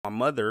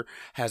mother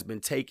has been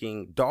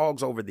taking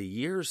dogs over the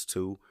years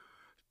to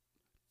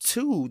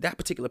that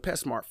particular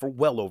PetSmart for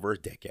well over a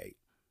decade.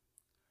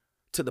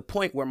 To the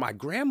point where my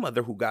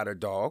grandmother, who got a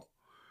dog,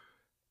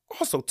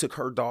 also took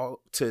her dog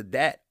to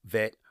that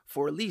vet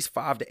for at least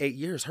 5 to 8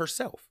 years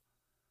herself.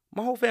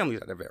 My whole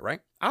family's at the vet,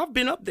 right? I've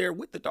been up there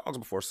with the dogs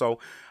before. So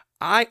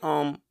I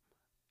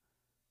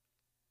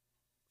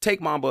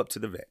take Mamba up to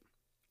the vet.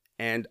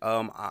 And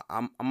I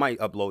might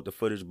upload the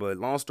footage, but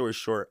long story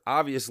short,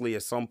 obviously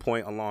at some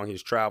point along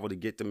his travel to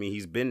get to me,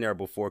 he's been there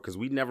before because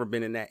we've never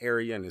been in that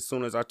area. And as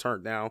soon as I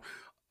turned down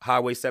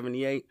Highway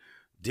 78,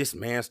 this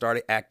man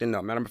started acting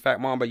up. Matter of fact,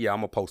 Mamba, yeah, I'm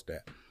going to post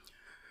that.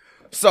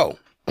 So,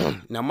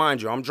 now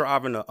mind you, I'm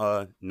driving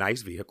a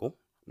nice vehicle.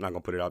 I'm not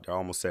going to put it out there. I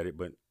almost said it,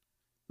 but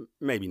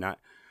maybe not.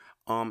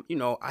 You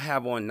know, I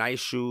have on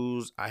nice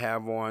shoes. I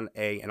have on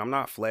and I'm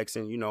not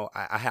flexing, you know,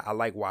 I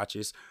like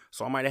watches.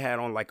 So I might have had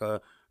on like a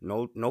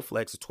no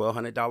flex, a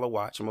 $1,200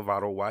 watch, a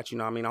Movado watch. You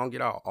know what I mean? I don't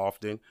get out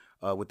often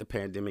with the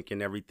pandemic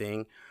and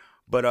everything.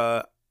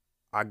 But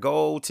I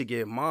go to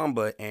get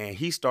Mamba and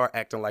he start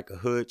acting like a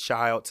hood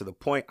child to the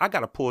point I got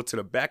to pull to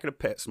the back of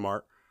the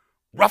PetSmart,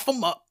 rough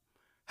him up,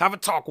 have a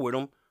talk with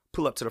him,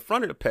 pull up to the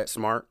front of the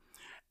PetSmart.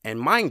 And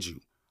mind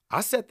you,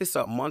 I set this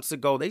up months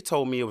ago. They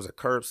told me it was a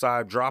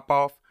curbside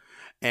drop-off.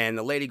 And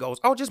the lady goes,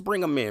 oh, just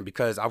bring him in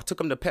because I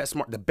took him to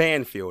PetSmart, the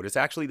Banfield. It's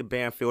actually the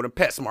Banfield and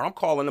PetSmart. I'm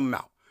calling them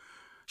out.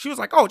 She was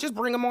like, oh, just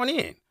bring him on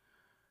in.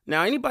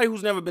 Now, anybody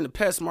who's never been to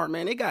PetSmart,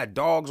 man, they got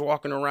dogs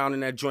walking around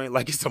in that joint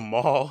like it's a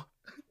mall.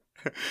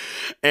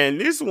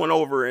 And this one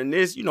over in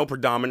this, you know,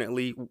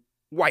 predominantly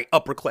white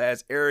upper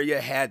class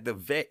area had the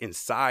vet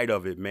inside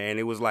of it, man.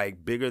 It was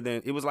like bigger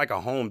than, it was like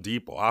a Home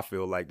Depot, I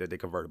feel like, that they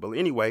converted. But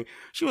anyway,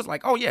 she was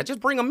like, oh, yeah, just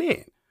bring him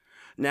in.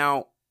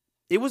 Now,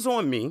 it was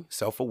on me,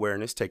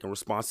 self-awareness, taking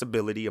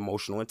responsibility,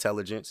 emotional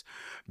intelligence,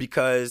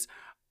 because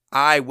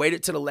I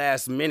waited to the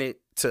last minute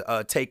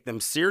to take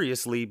them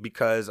seriously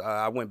because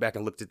I went back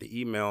and looked at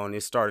the email and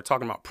it started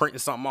talking about printing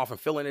something off and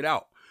filling it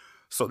out.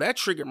 So that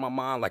triggered my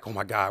mind like, oh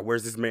my God,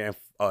 where's this man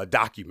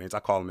documents? I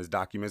call them his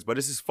documents, but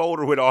it's his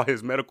folder with all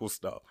his medical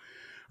stuff,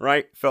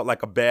 right? Felt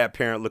like a bad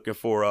parent looking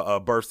for a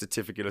birth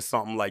certificate or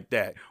something like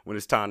that when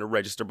it's time to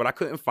register, but I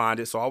couldn't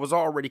find it. So I was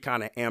already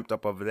kind of amped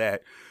up over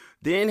that.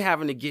 Then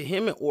having to get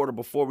him in order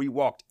before we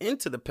walked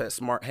into the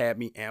PetSmart had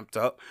me amped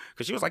up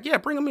because she was like, yeah,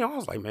 bring him in. I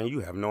was like, man, you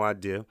have no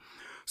idea.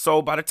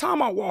 So by the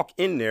time I walk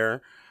in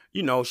there,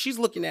 you know, she's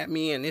looking at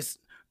me and this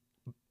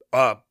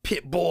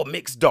pit bull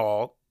mixed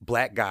dog,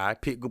 black guy,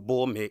 pit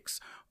bull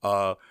mix,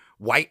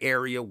 white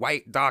area,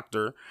 white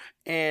doctor.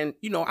 And,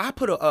 you know, I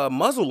put a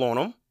muzzle on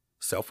him.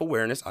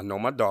 Self-awareness. I know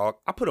my dog.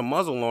 I put a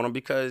muzzle on him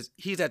because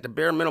he's at the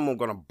bare minimum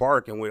going to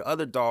bark. And with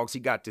other dogs, he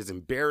got this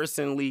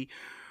embarrassingly,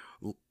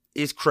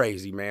 it's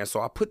crazy, man.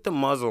 So I put the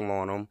muzzle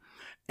on him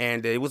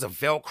and it was a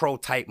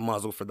Velcro type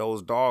muzzle for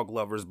those dog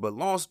lovers. But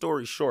long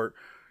story short,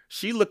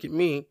 she looked at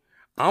me.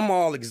 I'm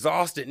all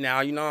exhausted now.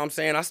 You know what I'm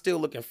saying? I still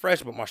looking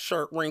fresh, but my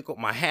shirt wrinkled.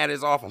 My hat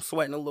is off. I'm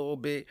sweating a little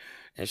bit.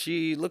 And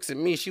she looks at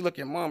me. She look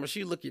at Mama.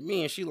 She look at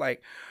me and she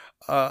like,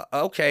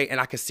 okay.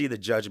 And I can see the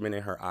judgment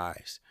in her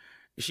eyes.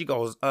 She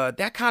goes,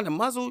 that kind of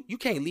muzzle, you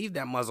can't leave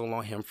that muzzle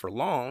on him for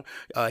long.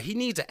 He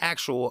needs an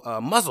actual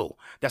muzzle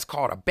that's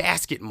called a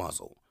basket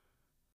muzzle.